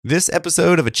This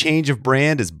episode of A Change of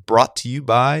Brand is brought to you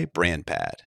by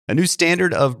BrandPad, a new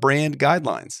standard of brand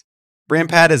guidelines.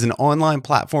 BrandPad is an online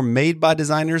platform made by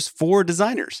designers for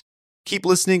designers. Keep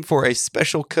listening for a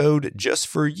special code just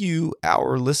for you,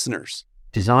 our listeners.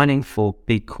 Designing for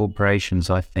big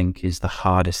corporations, I think, is the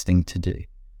hardest thing to do,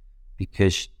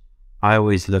 because I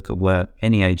always look at work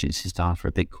any agency's done for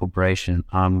a big corporation.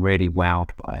 I'm really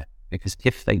wowed by it, because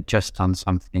if they've just done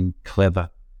something clever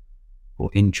or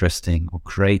interesting or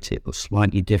creative or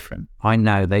slightly different, I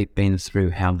know they've been through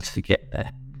how to get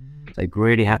there. They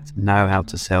really have to know how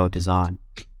to sell design.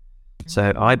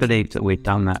 So I believe that we've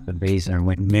done that with Visa, and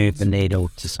we've moved the needle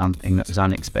to something that was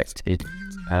unexpected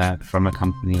from a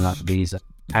company like Visa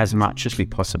as much as we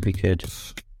possibly could.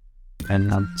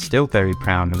 And I'm still very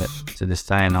proud of it to this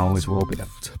day, and I always will be.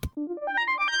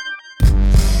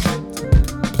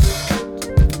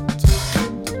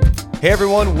 Hey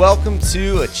everyone, welcome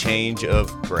to A Change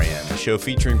of Brand, a show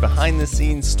featuring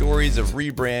behind-the-scenes stories of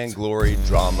rebrand, glory,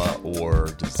 drama, or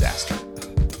disaster.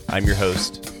 I'm your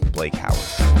host, Blake Howard.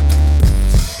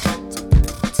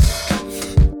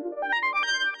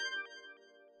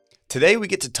 Today we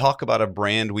get to talk about a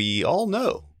brand we all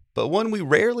know, but one we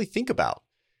rarely think about.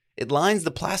 It lines the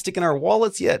plastic in our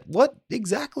wallets, yet what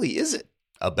exactly is it?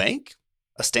 A bank?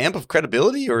 A stamp of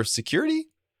credibility or security?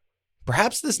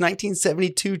 Perhaps this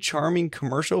 1972 charming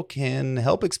commercial can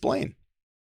help explain.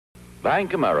 Bank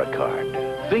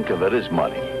AmeriCard. Think of it as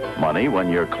money. Money when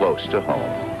you're close to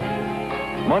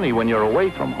home. Money when you're away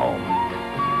from home.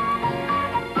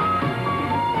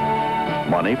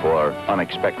 Money for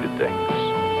unexpected things.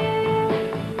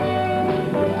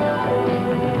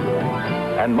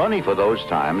 And money for those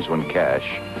times when cash,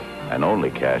 and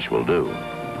only cash, will do.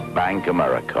 Bank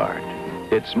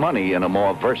AmeriCard. It's money in a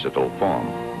more versatile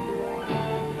form.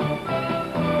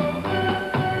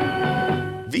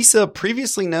 Visa,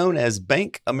 previously known as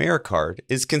Bank AmeriCard,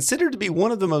 is considered to be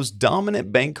one of the most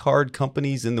dominant bank card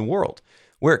companies in the world,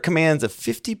 where it commands a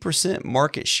 50%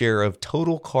 market share of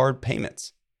total card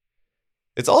payments.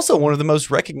 It's also one of the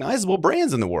most recognizable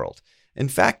brands in the world. In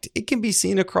fact, it can be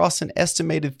seen across an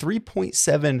estimated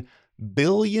 3.7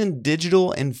 billion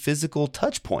digital and physical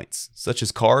touchpoints, such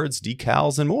as cards,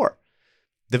 decals, and more.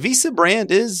 The Visa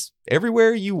brand is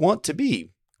everywhere you want to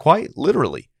be, quite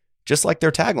literally, just like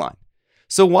their tagline.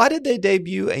 So why did they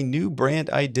debut a new brand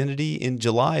identity in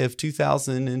July of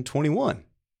 2021?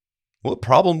 What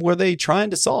problem were they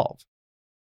trying to solve?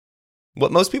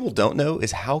 What most people don't know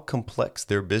is how complex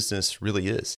their business really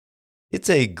is. It's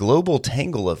a global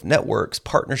tangle of networks,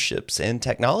 partnerships, and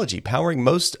technology powering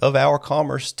most of our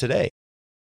commerce today.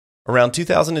 Around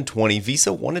 2020,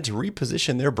 Visa wanted to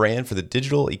reposition their brand for the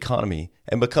digital economy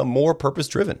and become more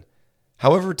purpose-driven.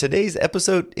 However, today's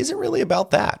episode isn't really about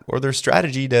that or their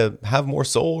strategy to have more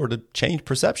soul or to change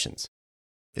perceptions.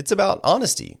 It's about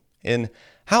honesty and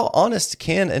how honest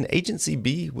can an agency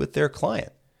be with their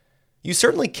client. You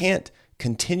certainly can't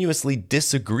continuously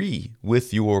disagree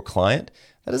with your client.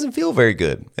 That doesn't feel very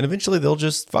good, and eventually they'll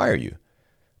just fire you.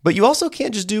 But you also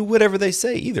can't just do whatever they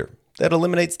say either. That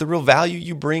eliminates the real value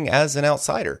you bring as an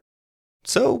outsider.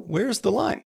 So where's the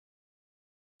line?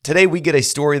 Today, we get a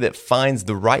story that finds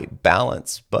the right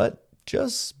balance, but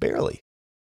just barely.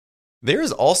 There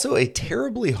is also a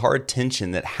terribly hard tension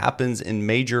that happens in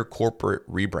major corporate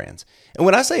rebrands. And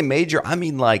when I say major, I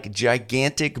mean like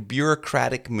gigantic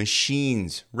bureaucratic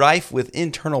machines, rife with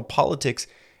internal politics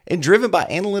and driven by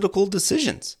analytical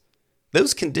decisions.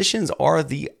 Those conditions are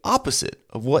the opposite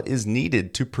of what is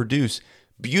needed to produce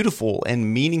beautiful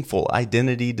and meaningful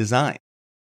identity design.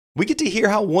 We get to hear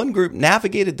how one group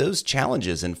navigated those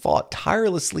challenges and fought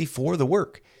tirelessly for the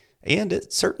work, and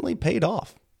it certainly paid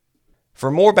off.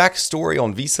 For more backstory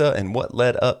on Visa and what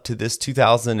led up to this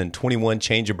 2021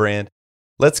 change of brand,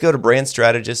 let's go to brand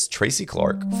strategist Tracy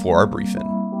Clark for our briefing.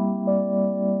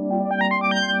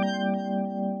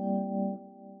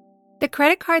 The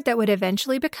credit card that would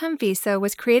eventually become Visa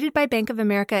was created by Bank of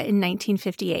America in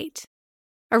 1958.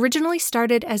 Originally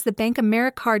started as the Bank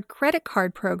AmeriCard credit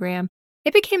card program,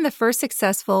 it became the first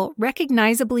successful,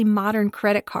 recognizably modern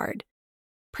credit card.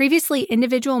 Previously,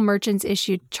 individual merchants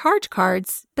issued charge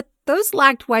cards, but those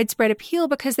lacked widespread appeal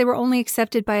because they were only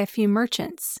accepted by a few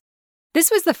merchants. This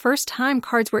was the first time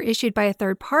cards were issued by a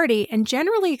third party and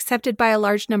generally accepted by a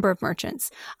large number of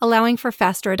merchants, allowing for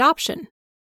faster adoption.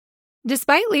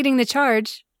 Despite leading the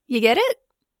charge, you get it?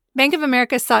 Bank of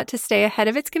America sought to stay ahead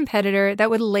of its competitor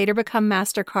that would later become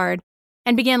MasterCard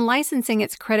and began licensing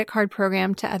its credit card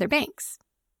program to other banks.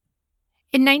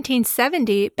 In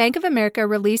 1970, Bank of America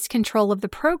released control of the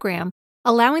program,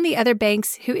 allowing the other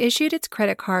banks who issued its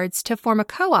credit cards to form a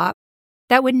co-op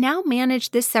that would now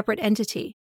manage this separate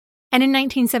entity. And in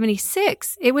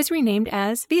 1976, it was renamed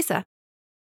as Visa.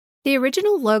 The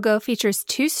original logo features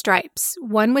two stripes,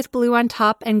 one with blue on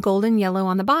top and gold and yellow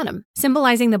on the bottom,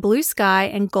 symbolizing the blue sky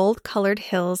and gold-colored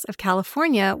hills of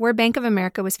California where Bank of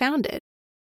America was founded.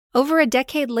 Over a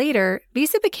decade later,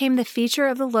 Visa became the feature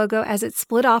of the logo as it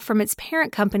split off from its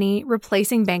parent company,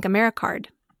 replacing Bank Americard.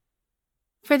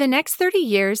 For the next 30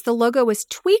 years, the logo was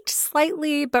tweaked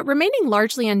slightly, but remaining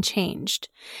largely unchanged.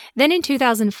 Then in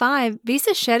 2005,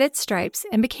 Visa shed its stripes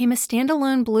and became a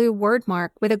standalone blue word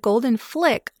mark with a golden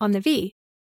flick on the V.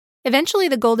 Eventually,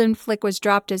 the golden flick was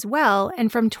dropped as well,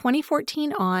 and from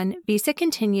 2014 on, Visa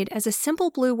continued as a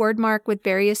simple blue word mark with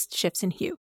various shifts in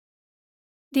hue.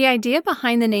 The idea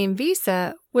behind the name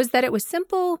Visa was that it was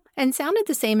simple and sounded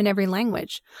the same in every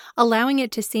language, allowing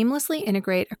it to seamlessly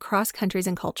integrate across countries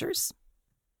and cultures.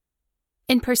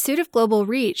 In pursuit of global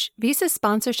reach, Visa's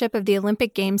sponsorship of the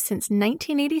Olympic Games since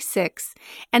 1986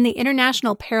 and the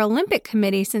International Paralympic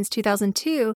Committee since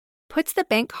 2002 puts the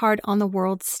bank card on the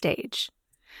world stage.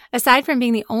 Aside from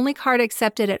being the only card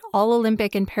accepted at all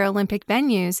Olympic and Paralympic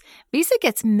venues, Visa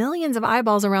gets millions of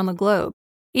eyeballs around the globe.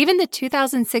 Even the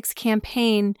 2006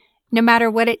 campaign, "No matter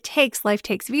what it takes, life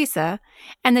takes Visa,"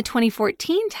 and the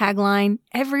 2014 tagline,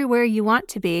 "Everywhere you want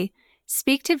to be,"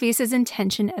 speak to Visa's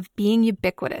intention of being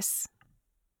ubiquitous.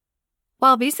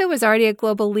 While Visa was already a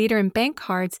global leader in bank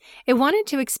cards, it wanted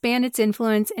to expand its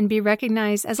influence and be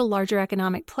recognized as a larger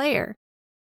economic player.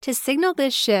 To signal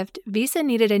this shift, Visa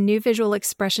needed a new visual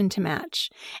expression to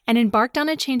match, and embarked on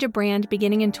a change of brand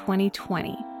beginning in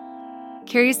 2020.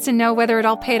 Curious to know whether it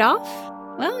all paid off?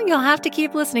 Well, you'll have to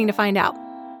keep listening to find out.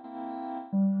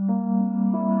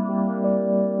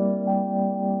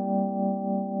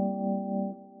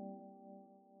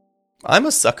 I'm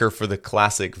a sucker for the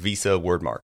classic Visa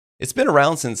wordmark. It's been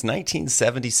around since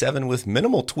 1977 with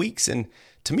minimal tweaks, and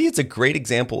to me it's a great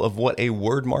example of what a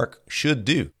wordmark should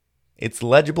do. It's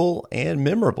legible and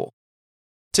memorable.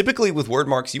 Typically with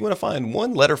wordmarks, you want to find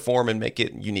one letter form and make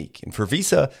it unique. And for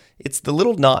Visa, it's the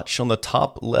little notch on the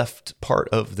top left part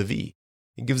of the V.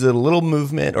 It gives it a little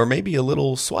movement or maybe a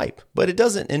little swipe, but it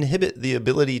doesn't inhibit the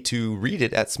ability to read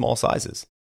it at small sizes.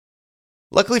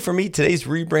 Luckily for me, today's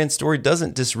rebrand story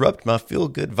doesn't disrupt my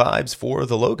feel-good vibes for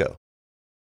the logo.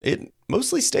 It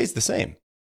mostly stays the same.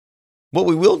 What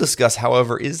we will discuss,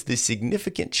 however, is the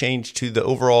significant change to the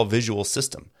overall visual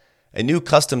system. A new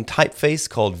custom typeface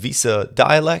called Visa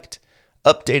Dialect,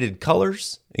 updated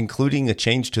colors, including a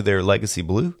change to their legacy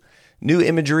blue, new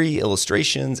imagery,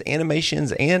 illustrations,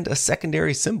 animations, and a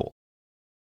secondary symbol.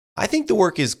 I think the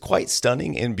work is quite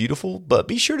stunning and beautiful, but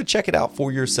be sure to check it out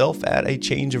for yourself at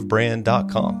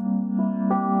achangeofbrand.com.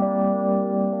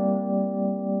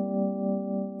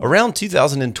 Around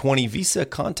 2020, Visa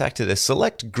contacted a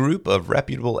select group of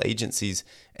reputable agencies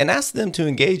and asked them to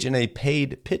engage in a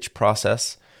paid pitch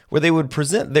process where they would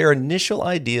present their initial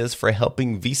ideas for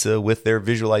helping Visa with their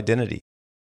visual identity.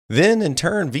 Then, in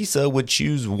turn, Visa would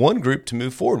choose one group to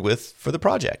move forward with for the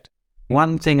project.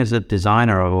 One thing as a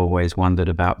designer I've always wondered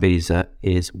about Visa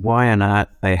is why on earth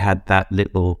they had that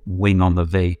little wing on the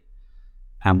V,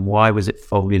 and why was it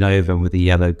folded over with a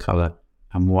yellow color,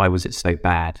 and why was it so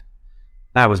bad?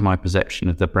 That was my perception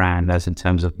of the brand as in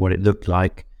terms of what it looked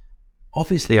like.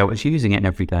 Obviously, I was using it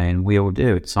every day, and we all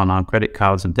do. It's on our credit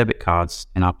cards and debit cards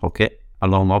in our pocket,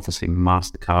 along obviously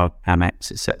MasterCard,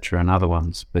 Amex, etc., and other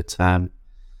ones. But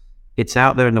it's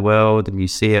out there in the world, and you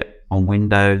see it on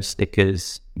windows,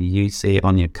 stickers, you see it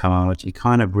on your card. You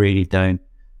kind of really don't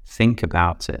think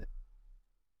about it.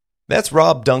 That's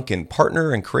Rob Duncan,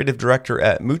 partner and creative director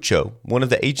at Mucho, one of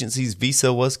the agencies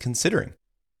Visa was considering.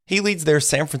 He leads their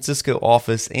San Francisco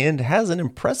office and has an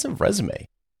impressive resume.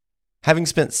 Having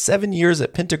spent 7 years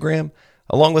at Pentagram,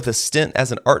 along with a stint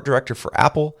as an art director for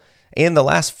Apple, and the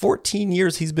last 14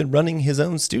 years he's been running his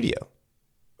own studio.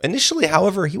 Initially,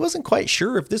 however, he wasn't quite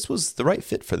sure if this was the right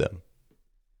fit for them.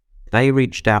 They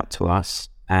reached out to us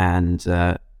and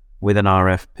with an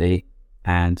RFP,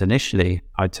 and initially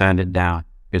I turned it down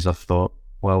because I thought,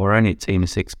 well, we're only a team of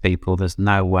 6 people. There's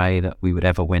no way that we would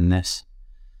ever win this.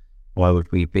 Why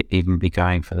would we even be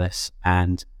going for this?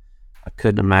 And I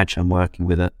couldn't imagine working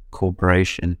with a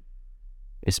corporation,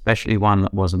 especially one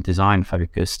that wasn't design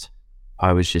focused.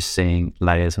 I was just seeing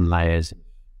layers and layers,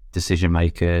 decision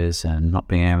makers, and not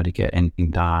being able to get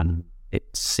anything done. It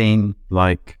seemed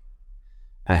like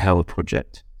a hell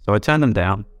project. So I turned them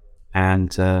down,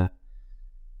 and they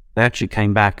actually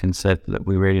came back and said that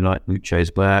we really like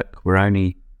Mucho's work. We're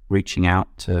only reaching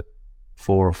out to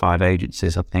 4 or 5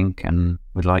 agencies, I think, and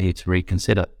would like you to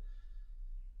reconsider.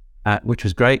 Which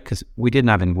was great because we didn't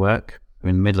have any work. We were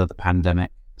in the middle of the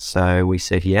pandemic. So we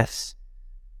said yes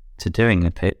to doing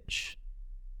the pitch.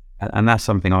 And that's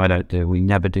something I don't do. We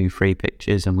never do free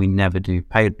pictures, and we never do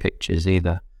paid pictures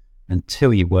either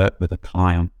until you work with a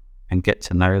client and get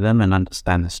to know them and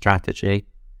understand the strategy.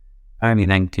 Only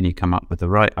then can you come up with the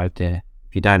right idea.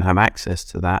 If you don't have access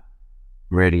to that,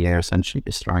 really you're essentially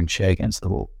just throwing shit against the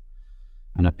wall.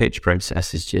 And a pitch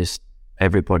process is just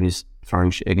everybody's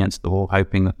throwing shit against the wall,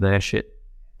 hoping that their shit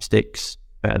sticks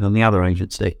better than the other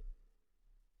agency.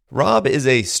 Rob is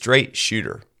a straight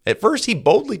shooter. At first, he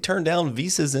boldly turned down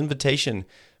Visa's invitation,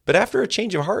 but after a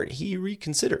change of heart, he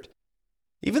reconsidered.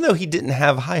 Even though he didn't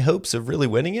have high hopes of really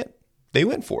winning it, they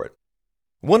went for it.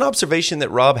 One observation that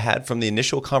Rob had from the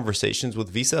initial conversations with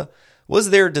Visa was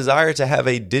their desire to have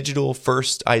a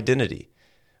digital-first identity,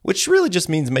 which really just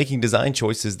means making design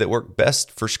choices that work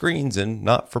best for screens and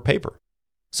not for paper.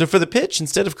 So for the pitch,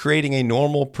 instead of creating a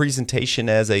normal presentation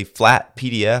as a flat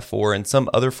PDF or in some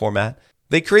other format,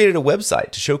 they created a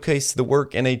website to showcase the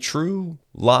work in a true,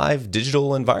 live,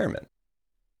 digital environment.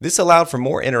 This allowed for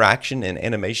more interaction and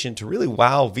animation to really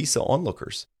wow Visa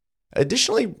onlookers.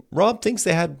 Additionally, Rob thinks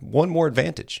they had one more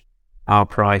advantage. Our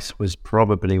price was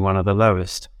probably one of the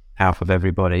lowest out of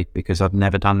everybody because I've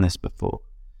never done this before.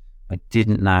 I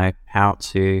didn't know how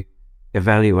to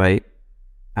evaluate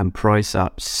and price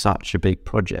up such a big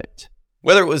project.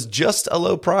 Whether it was just a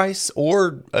low price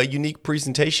or a unique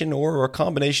presentation or a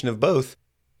combination of both,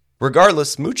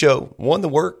 regardless, Mucho won the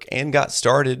work and got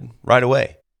started right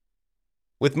away.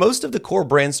 With most of the core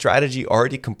brand strategy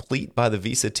already complete by the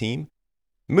Visa team,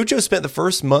 Mucho spent the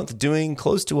first month doing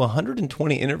close to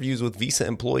 120 interviews with Visa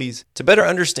employees to better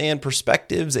understand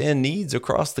perspectives and needs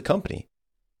across the company.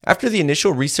 After the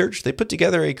initial research, they put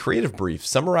together a creative brief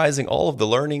summarizing all of the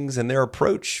learnings and their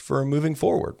approach for moving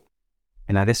forward.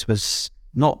 This was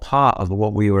not part of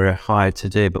what we were hired to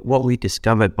do, but what we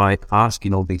discovered by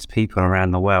asking all these people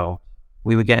around the world,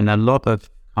 we were getting a lot of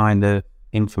kind of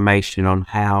information on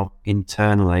how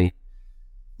internally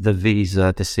the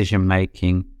Visa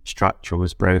decision-making structure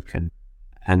was broken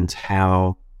and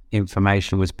how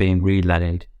information was being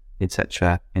relayed,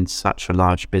 etc., in such a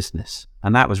large business.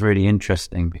 And that was really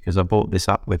interesting because I brought this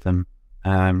up with them.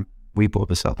 We brought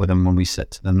this up with them when we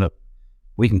said to them, look,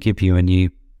 we can give you a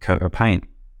new coat of paint,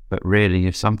 but really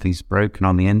if something's broken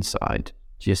on the inside,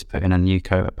 just putting a new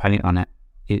coat of paint on it,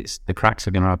 the cracks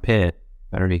are going to appear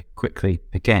very quickly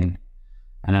again.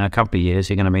 And in a couple of years,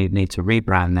 you're going to need to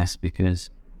rebrand this because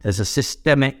there's a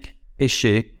systemic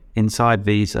issue inside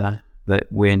Visa that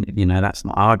that's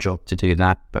not our job to do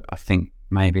that, but I think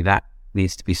maybe that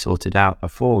needs to be sorted out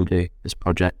before we do this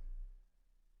project.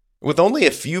 With only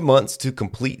a few months to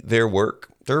complete their work,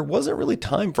 there wasn't really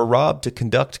time for Rob to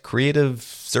conduct creative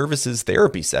services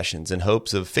therapy sessions in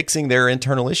hopes of fixing their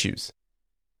internal issues.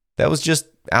 That was just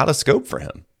out of scope for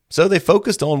him. So they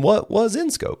focused on what was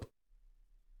in scope.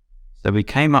 So we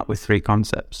came up with 3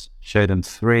 concepts, showed them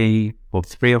 3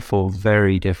 or 4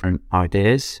 very different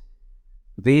ideas.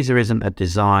 Visa isn't a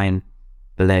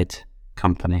design-led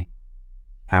company,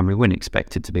 and we wouldn't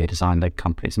expect it to be a design-led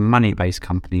company. It's a money-based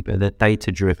company, but they're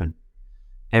data-driven.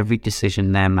 Every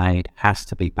decision they're made has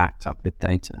to be backed up with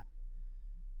data.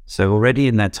 So already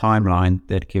in their timeline,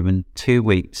 they'd given 2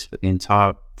 weeks for the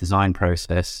entire design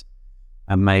process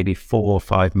and maybe 4 or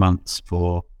 5 months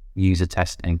for user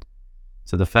testing.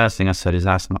 So the first thing I said is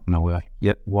that's not going to work.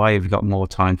 Why have you got more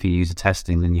time for user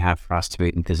testing than you have for us to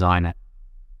even design it?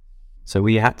 So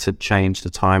we had to change the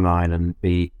timeline and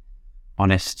be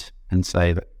honest and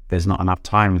say that there's not enough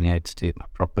time in the aid to do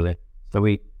that properly. So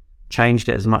we changed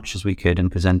it as much as we could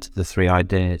and presented the 3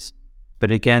 ideas.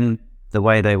 But again, the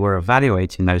way they were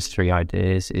evaluating those 3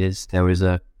 ideas is there was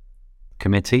a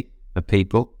committee of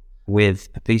people with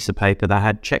a piece of paper that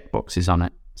had checkboxes on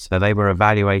it. So they were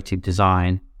evaluating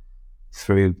design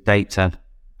through data,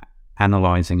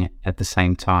 analyzing it at the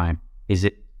same time. Is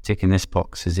it ticking this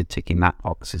box? Is it ticking that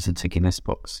box? Is it ticking this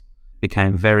box? It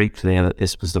became very clear that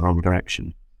this was the wrong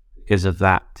direction. Because of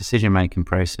that decision-making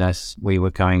process, we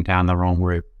were going down the wrong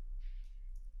route.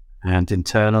 And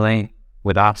internally,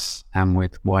 with us and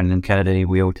with Wyden and Kennedy,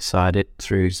 we all decided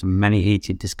through some many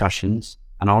heated discussions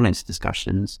and honest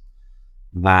discussions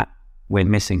that we're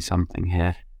missing something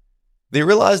here. They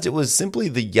realized it was simply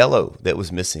the yellow that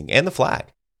was missing and the flag.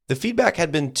 The feedback had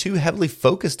been too heavily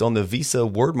focused on the Visa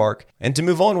wordmark and to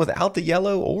move on without the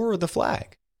yellow or the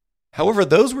flag. However,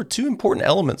 those were 2 important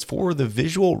elements for the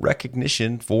visual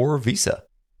recognition for Visa.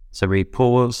 So we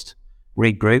paused,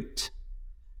 regrouped,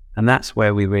 and that's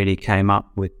where we really came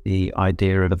up with the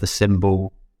idea of the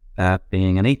symbol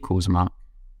being an equals mark.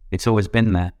 It's always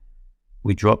been there.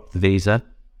 We dropped the Visa,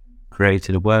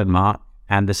 created a word mark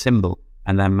and the symbol,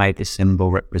 and then made the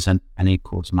symbol represent an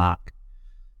equals mark.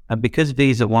 And because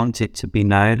Visa wanted to be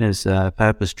known as a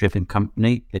purpose-driven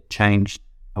company, it changed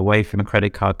away from a credit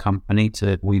card company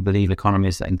to, we believe,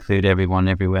 economies that include everyone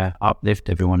everywhere, uplift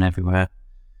everyone everywhere.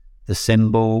 The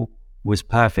symbol was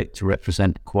perfect to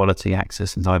represent quality,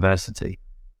 access, and diversity.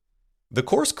 The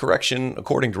course correction,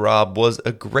 according to Rob, was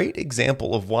a great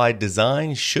example of why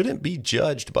design shouldn't be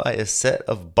judged by a set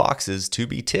of boxes to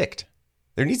be ticked.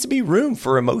 There needs to be room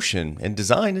for emotion and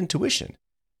design intuition.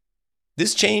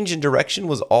 This change in direction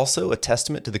was also a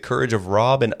testament to the courage of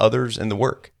Rob and others in the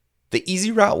work. The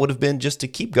easy route would have been just to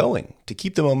keep going, to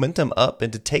keep the momentum up,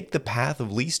 and to take the path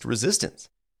of least resistance.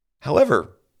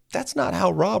 However, that's not how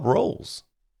Rob rolls.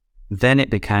 Then it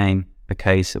became a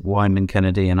case of Wyman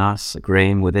Kennedy and us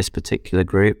agreeing with this particular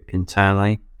group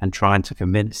internally and trying to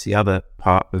convince the other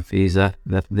part of Visa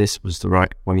that this was the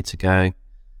right way to go.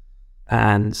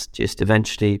 And just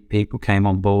eventually people came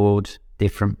on board,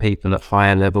 different people at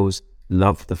higher levels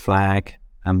loved the flag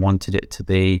and wanted it to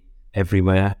be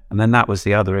everywhere. And then that was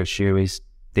the other issue, is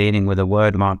dealing with a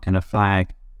word mark and a flag.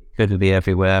 It couldn't be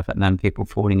everywhere, but then people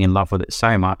falling in love with it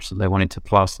so much that they wanted to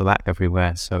plaster that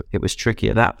everywhere. So it was tricky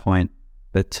at that point.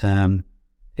 But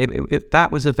that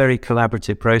was a very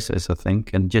collaborative process, I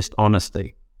think, and just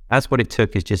honesty. That's what it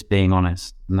took, is just being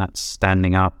honest. And that's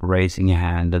standing up, raising your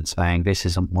hand and saying, this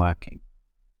isn't working.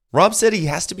 Rob said he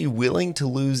has to be willing to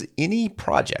lose any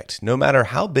project, no matter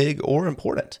how big or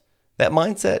important. That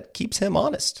mindset keeps him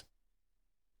honest.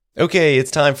 Okay,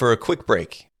 it's time for a quick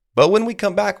break. But when we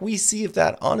come back, we see if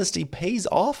that honesty pays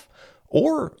off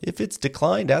or if it's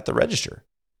declined at the register.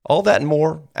 All that and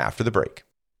more after the break.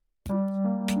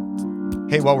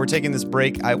 Hey, while we're taking this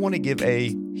break, I want to give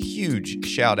a huge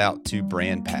shout out to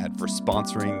BrandPad for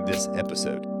sponsoring this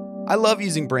episode. I love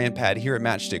using BrandPad here at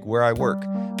Matchstick where I work.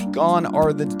 Gone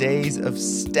are the days of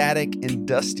static and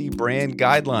dusty brand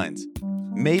guidelines.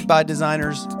 Made by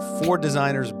designers for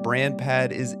designers,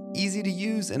 BrandPad is easy to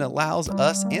use and allows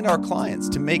us and our clients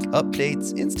to make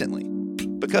updates instantly.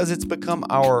 Because it's become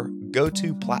our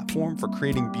go-to platform for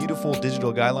creating beautiful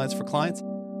digital guidelines for clients,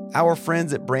 our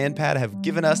friends at BrandPad have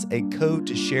given us a code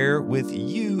to share with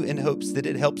you in hopes that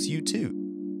it helps you too.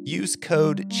 Use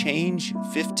code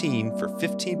CHANGE15 for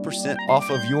 15% off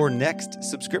of your next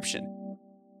subscription.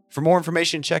 For more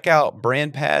information, check out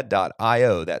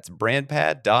brandpad.io. That's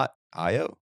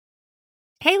brandpad.io.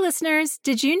 Hey, listeners,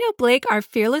 did you know Blake, our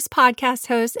fearless podcast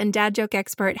host and dad joke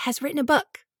expert, has written a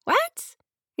book? What?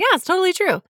 Yeah, it's totally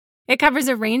true. It covers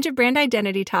a range of brand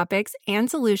identity topics and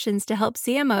solutions to help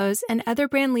CMOs and other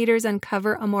brand leaders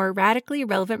uncover a more radically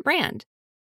relevant brand.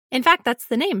 In fact, that's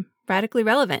the name, Radically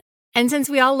Relevant. And since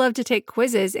we all love to take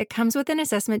quizzes, it comes with an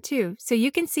assessment too, so you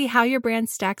can see how your brand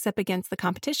stacks up against the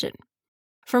competition.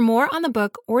 For more on the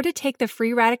book or to take the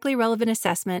free Radically Relevant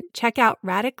assessment, check out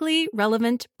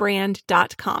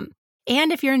radicallyrelevantbrand.com.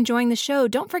 And if you're enjoying the show,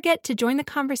 don't forget to join the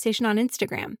conversation on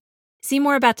Instagram. See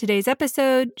more about today's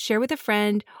episode, share with a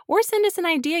friend, or send us an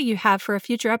idea you have for a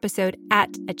future episode at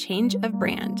A Change of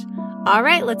Brand. All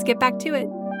right, let's get back to it.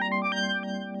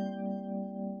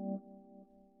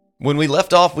 When we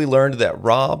left off, we learned that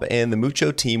Rob and the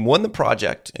Mucho team won the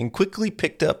project and quickly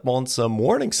picked up on some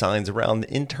warning signs around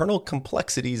the internal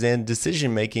complexities and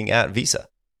decision-making at Visa.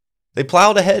 They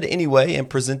plowed ahead anyway and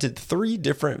presented 3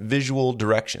 different visual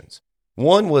directions.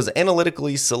 One was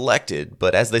analytically selected,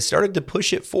 but as they started to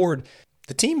push it forward,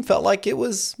 the team felt like it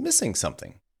was missing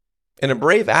something. In a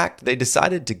brave act, they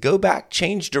decided to go back,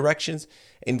 change directions,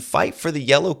 and fight for the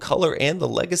yellow color and the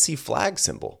legacy flag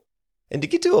symbol. And to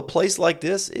get to a place like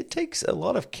this, it takes a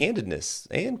lot of candidness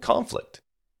and conflict.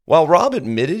 While Rob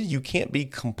admitted you can't be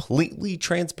completely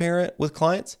transparent with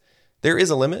clients, there is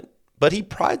a limit, but he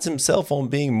prides himself on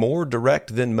being more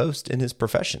direct than most in his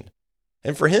profession.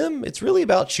 And for him, it's really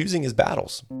about choosing his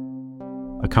battles.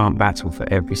 I can't battle for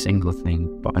every single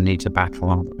thing, but I need to battle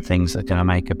on things that are going to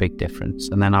make a big difference.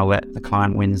 And then I'll let the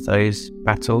client win those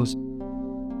battles,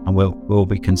 and we'll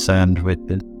be concerned with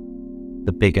the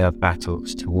bigger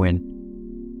battles to win.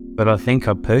 But I think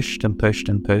I pushed and pushed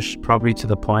and pushed, probably to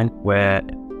the point where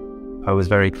I was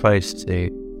very close to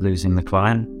losing the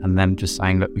client and them just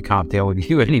saying, look, we can't deal with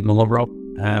you anymore, Rob.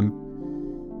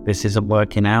 This isn't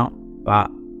working out. But,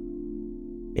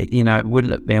 it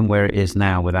wouldn't have been where it is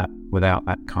now without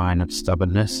that kind of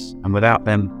stubbornness and without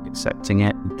them accepting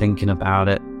it and thinking about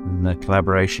it and the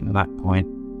collaboration at that point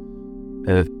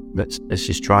of let's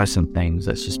just try some things.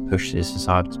 Let's just push this as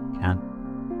hard as we can.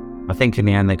 I think in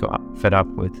the end they got fed up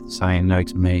with saying no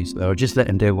to me, so they were just let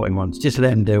him do what he wants. Just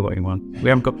let him do what he wants. We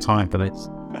haven't got time for this.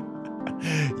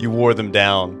 You wore them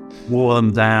down. Wore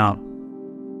them down.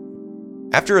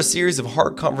 After a series of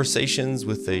hard conversations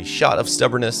with a shot of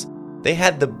stubbornness, they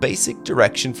had the basic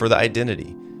direction for the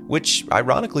identity, which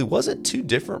ironically wasn't too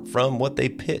different from what they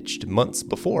pitched months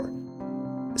before.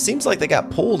 It seems like they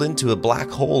got pulled into a black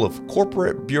hole of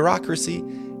corporate bureaucracy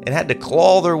and had to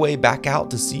claw their way back out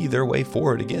to see their way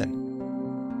forward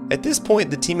again. At this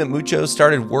point, the team at Mucho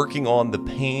started working on the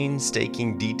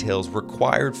painstaking details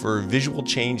required for visual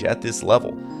change at this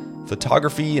level: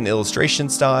 photography and illustration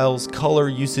styles, color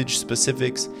usage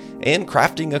specifics, and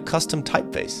crafting a custom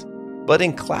typeface. But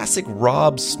in classic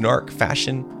Rob Snark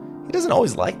fashion, he doesn't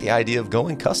always like the idea of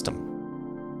going custom.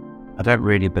 I don't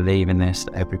really believe in this,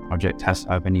 that every project has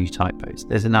to have a new typeface.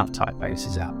 There's enough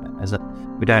typefaces out there.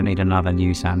 We don't need another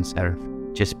new sans serif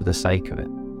just for the sake of it.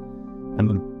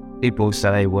 And people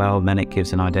say, well, then it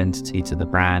gives an identity to the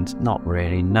brand. Not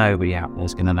really. Nobody out there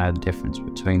is going to know the difference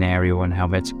between Arial and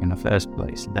Helvetica in the first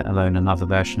place, let alone another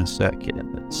version of Circular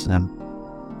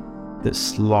that's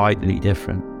slightly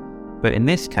different. But in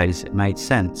this case, it made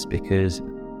sense because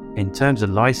in terms of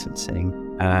licensing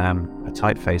a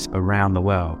typeface around the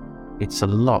world, it's a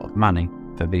lot of money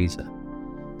for Visa.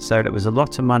 So it was a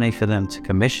lot of money for them to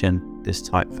commission this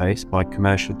typeface by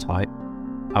commercial type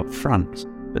up front,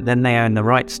 but then they own the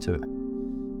rights to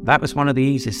it. That was one of the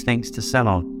easiest things to sell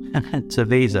on to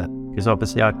Visa, because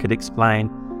obviously I could explain,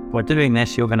 by doing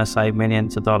this, you're going to save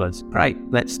millions of dollars. Great,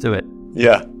 let's do it.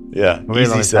 Yeah, I easy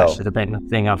realized sell. that should have been the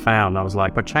thing I found. I was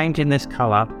like, by changing this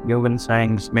color, you're going to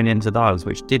save millions of dollars,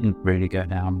 which didn't really go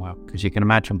down well, because you can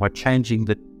imagine by changing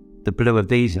the blue of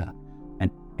Visa, and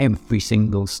every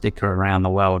single sticker around the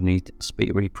world needs to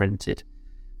be reprinted.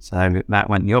 So that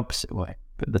went the opposite way.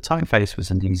 But the typeface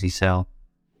was an easy sell.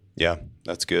 Yeah,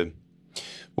 that's good.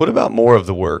 What about more of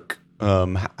the work?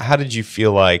 How did you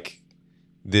feel like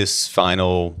this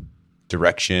final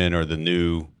direction or the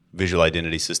new visual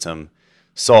identity system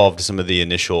solved some of the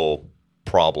initial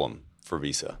problem for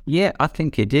Visa? Yeah, I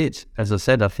think it did. As I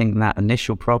said, I think that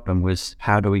initial problem was,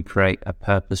 how do we create a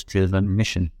purpose-driven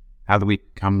mission? How do we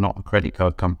become not a credit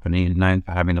card company known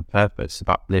for having a purpose of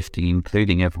uplifting,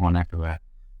 including everyone everywhere?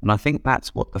 And I think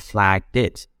that's what the flag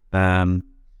did.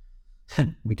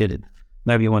 We did it.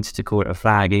 Nobody wanted to call it a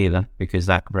flag either, because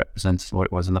that represents what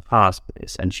it was in the past, but it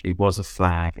essentially was a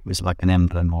flag. It was like an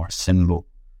emblem or a symbol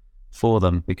for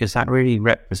them, because that really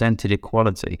represented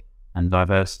equality and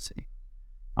diversity.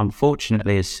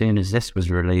 Unfortunately, as soon as this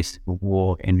was released, the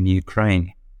war in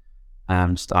Ukraine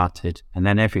started, and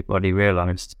then everybody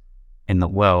realized in the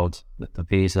world that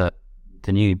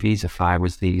the new Visa flag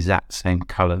was the exact same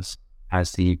colors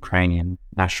as the Ukrainian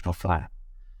national flag.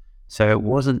 So it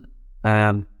wasn't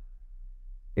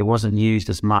used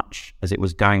as much as it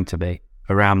was going to be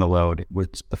around the world.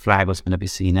 The flag was going to be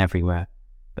seen everywhere,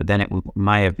 but then it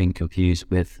may have been confused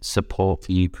with support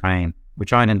for Ukraine,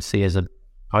 which I didn't see as a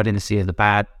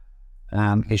bad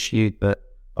issue, but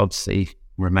obviously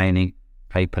remaining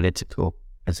apolitical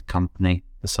as a company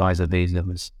the size of Visa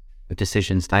was the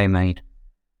decisions they made.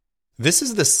 This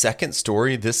is the second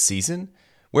story this season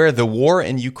where the war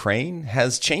in Ukraine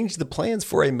has changed the plans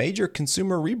for a major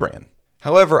consumer rebrand.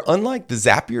 However, unlike the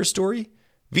Zapier story,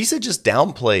 Visa just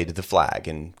downplayed the flag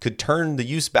and could turn the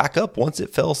use back up once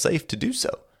it felt safe to do so.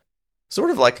 Sort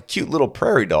of like a cute little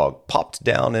prairie dog popped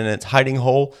down in its hiding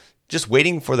hole, just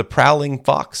waiting for the prowling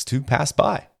fox to pass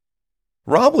by.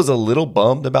 Rob was a little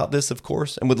bummed about this, of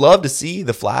course, and would love to see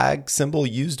the flag symbol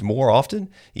used more often,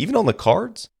 even on the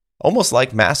cards, almost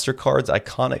like MasterCard's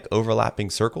iconic overlapping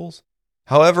circles.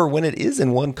 However, when it is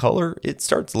in one color, it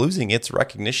starts losing its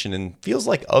recognition and feels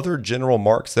like other general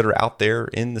marks that are out there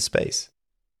in the space.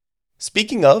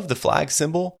 Speaking of the flag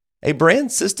symbol, a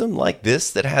brand system like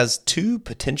this that has two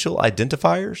potential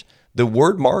identifiers, the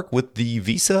word mark with the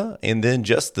Visa and then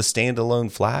just the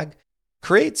standalone flag,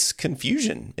 creates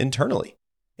confusion internally.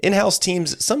 In-house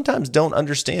teams sometimes don't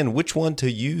understand which one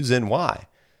to use and why.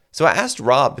 So I asked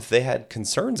Rob if they had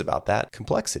concerns about that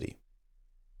complexity.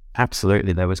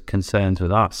 Absolutely, there was concerns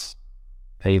with us,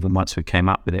 even once we came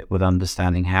up with it, with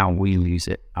understanding how we use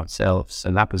it ourselves.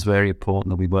 So that was very important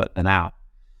that we worked that out.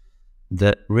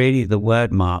 That really the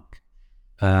word mark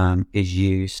is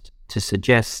used to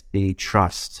suggest the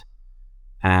trust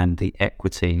and the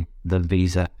equity that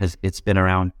Visa has. It's been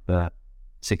around for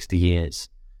 60 years.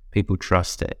 People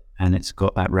trust it, and it's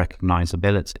got that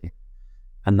recognizability.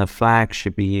 And the flag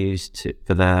should be used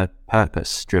for the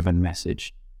purpose-driven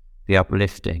message, the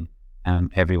uplifting,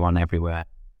 everyone everywhere.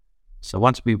 So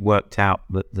once we've worked out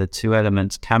that the two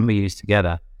elements can be used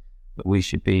together, but we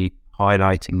should be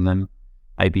highlighting them,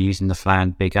 maybe using the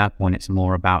flag bigger when it's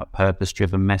more about a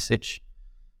purpose-driven message,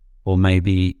 or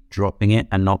maybe dropping it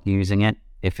and not using it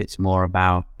if it's more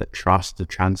about the trust, the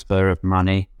transfer of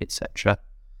money, etc.,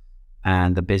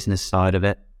 and the business side of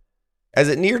it. As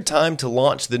it neared time to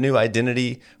launch the new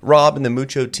identity, Rob and the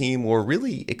Mucho team were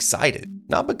really excited,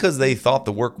 not because they thought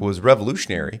the work was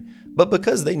revolutionary, but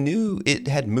because they knew it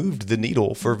had moved the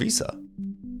needle for Visa.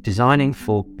 Designing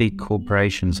for big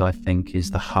corporations, I think,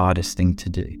 is the hardest thing to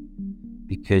do,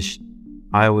 because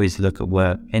I always look at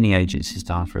work any agency's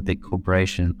done for a big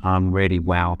corporation. I'm really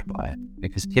wowed by it,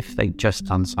 because if they've just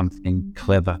done something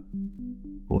clever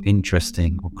or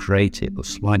interesting or creative or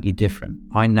slightly different,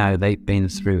 I know they've been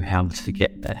through how to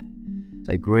get there.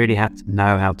 They really had to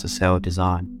know how to sell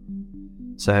design.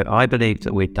 So I believe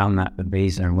that we've done that with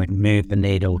Visa, and we've moved the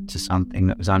needle to something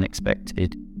that was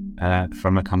unexpected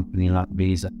from a company like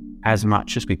Visa, as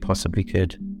much as we possibly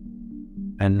could.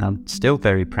 And I'm still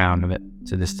very proud of it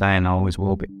to this day, and I always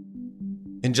will be.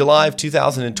 In July of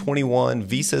 2021,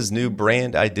 Visa's new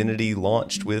brand identity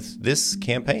launched with this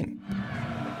campaign.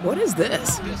 What is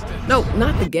this? No,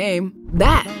 not the game.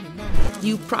 That.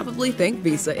 You probably think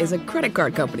Visa is a credit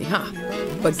card company, huh?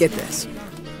 But get this.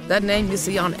 That name you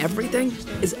see on everything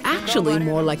is actually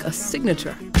more like a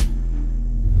signature.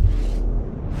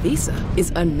 Visa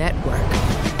is a network.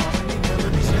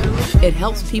 It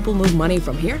helps people move money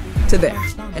from here to there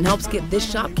and helps get this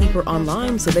shopkeeper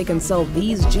online so they can sell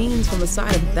these jeans from the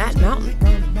side of that mountain.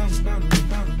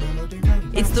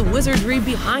 It's the wizardry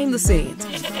behind the scenes,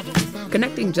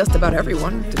 connecting just about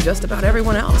everyone to just about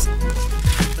everyone else.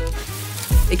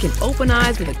 It can open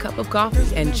eyes with a cup of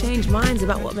coffee and change minds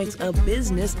about what makes a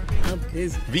business a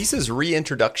business. Visa's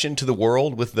reintroduction to the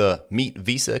world with the Meet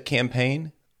Visa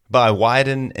campaign by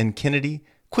Wyden and Kennedy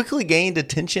quickly gained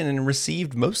attention and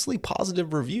received mostly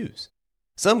positive reviews.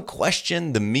 Some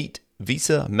questioned the Meet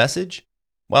Visa message,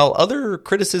 while other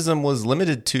criticism was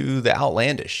limited to the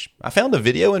outlandish. I found a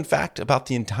video, in fact, about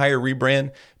the entire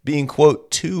rebrand being,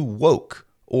 quote, too woke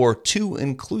or too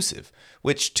inclusive,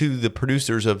 which to the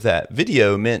producers of that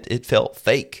video meant it felt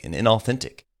fake and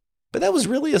inauthentic. But that was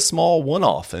really a small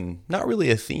one-off and not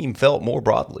really a theme felt more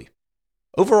broadly.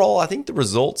 Overall, I think the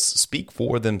results speak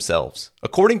for themselves.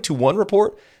 According to one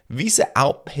report, Visa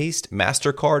outpaced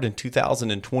MasterCard in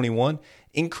 2021,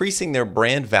 increasing their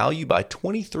brand value by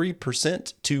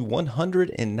 23% to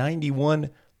 $191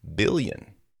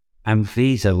 billion. And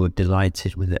Visa were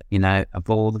delighted with it. Of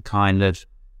all the kind of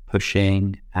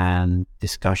pushing and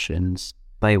discussions,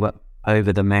 they were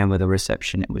over the moon with the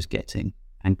reception it was getting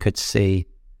and could see,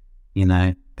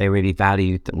 they really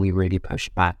valued that we really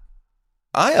pushed back.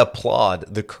 I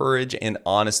applaud the courage and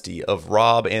honesty of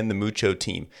Rob and the Mucho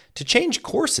team to change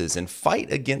courses and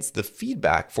fight against the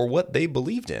feedback for what they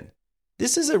believed in.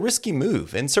 This is a risky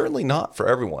move and certainly not for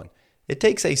everyone. It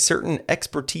takes a certain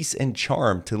expertise and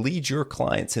charm to lead your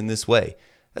clients in this way,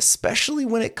 especially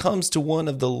when it comes to one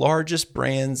of the largest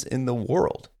brands in the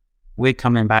world. We're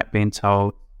coming back being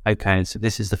told, okay, so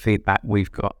this is the feedback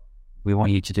we've got. We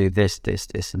want you to do this, this,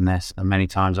 this, and this. And many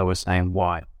times I was saying,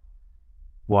 why?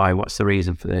 Why? What's the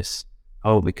reason for this?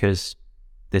 Oh, because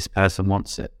this person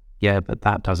wants it. Yeah, but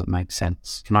that doesn't make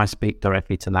sense. Can I speak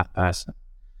directly to that person?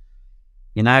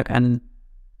 And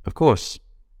of course,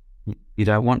 you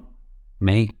don't want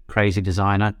me, crazy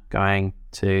designer, going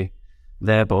to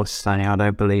their boss saying, I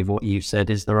don't believe what you said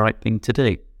is the right thing to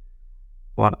do.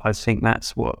 Well, I think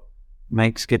that's what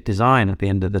makes good design at the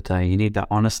end of the day. You need that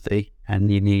honesty,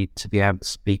 and you need to be able to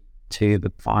speak to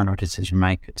the final decision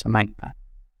maker to make that.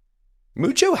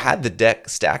 Mucho had the deck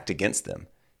stacked against them.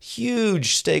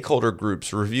 Huge stakeholder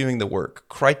groups reviewing the work,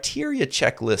 criteria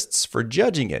checklists for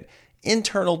judging it,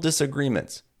 internal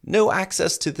disagreements, no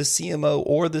access to the CMO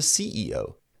or the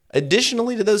CEO.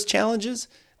 Additionally to those challenges,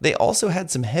 they also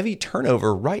had some heavy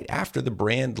turnover right after the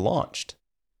brand launched.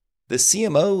 The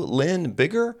CMO, Lynn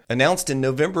Bigger, announced in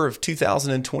November of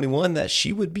 2021 that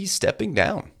she would be stepping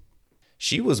down.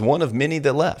 She was one of many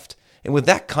that left. And with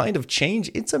that kind of change,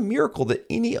 it's a miracle that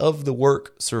any of the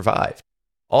work survived.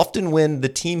 Often when the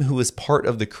team who is part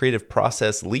of the creative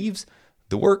process leaves,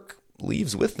 the work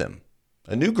leaves with them.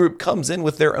 A new group comes in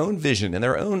with their own vision and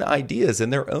their own ideas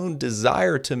and their own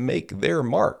desire to make their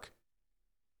mark.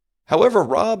 However,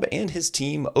 Rob and his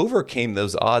team overcame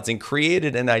those odds and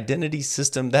created an identity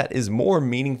system that is more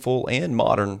meaningful and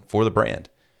modern for the brand.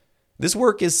 This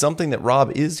work is something that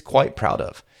Rob is quite proud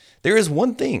of. There is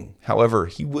one thing, however,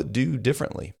 he would do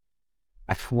differently.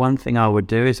 One thing I would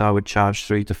do is I would charge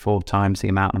 3 to 4 times the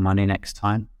amount of money next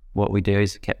time. What we do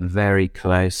is get very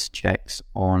close checks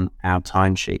on our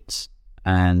timesheets,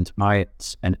 and I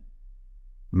spent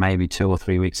maybe 2 or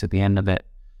 3 weeks at the end of it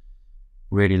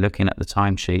really looking at the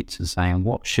timesheets and saying,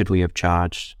 what should we have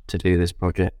charged to do this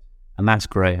project? And that's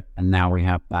great. And now we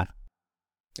have that.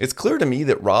 It's clear to me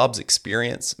that Rob's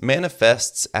experience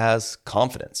manifests as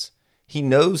confidence. He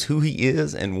knows who he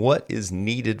is and what is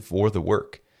needed for the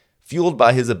work. Fueled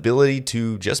by his ability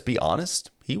to just be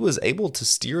honest, he was able to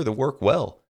steer the work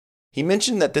well. He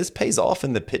mentioned that this pays off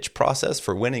in the pitch process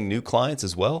for winning new clients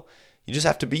as well. You just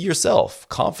have to be yourself,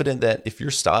 confident that if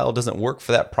your style doesn't work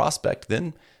for that prospect,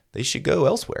 then they should go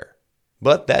elsewhere.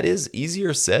 But that is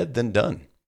easier said than done.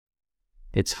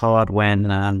 It's hard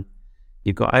when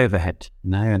you've got overhead,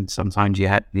 and sometimes you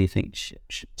think, should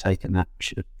have taken that,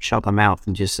 should have shut my mouth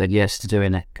and just said yes to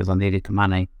doing it because I needed the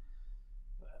money.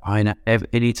 I know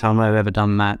any time I've ever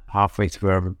done that, halfway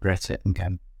through I regret it and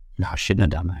go, no, I shouldn't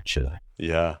have done that, should I?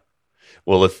 Yeah.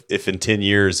 Well, if in 10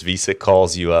 years Visa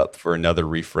calls you up for another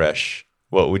refresh,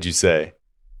 what would you say?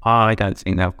 I don't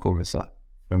think they'll call us up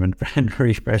from a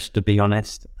refresh, to be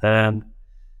honest.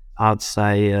 I'd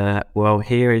say, well,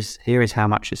 here is how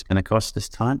much it's going to cost this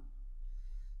time.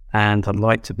 And I'd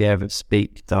like to be able to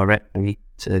speak directly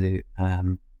to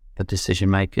the decision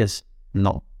makers,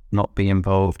 not be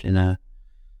involved in a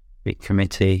big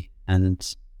committee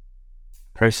and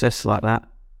process like that.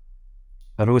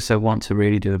 I'd also want to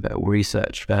really do a bit of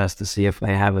research first to see if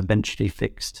they have eventually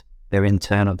fixed their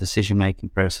internal decision-making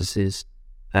processes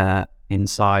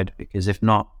inside, because if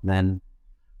not, then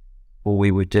all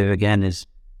we would do again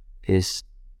is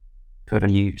put a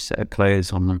new set of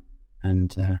clothes on them.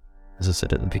 And as I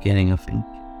said at the beginning, I think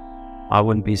I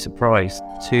wouldn't be surprised,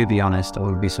 to be honest, I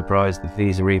would be surprised if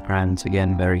Visa rebrands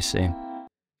again very soon.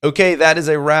 Okay, that is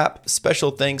a wrap. Special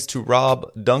thanks to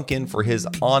Rob Duncan for his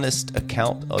honest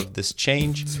account of this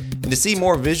change. And to see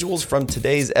more visuals from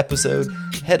today's episode,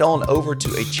 head on over to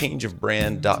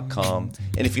achangeofbrand.com.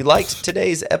 And if you liked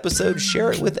today's episode,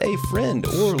 share it with a friend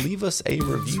or leave us a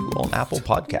review on Apple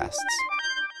Podcasts.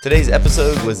 Today's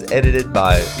episode was edited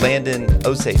by Landon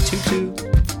Osei-Tutu,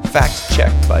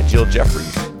 fact-checked by Jill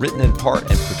Jeffries, written in part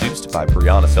and produced by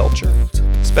Brianna Felcher.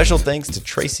 Special thanks to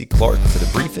Tracy Clark for the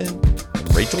briefing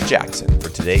and Rachel Jackson for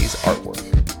today's artwork.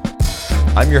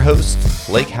 I'm your host,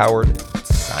 Blake Howard,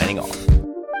 signing off.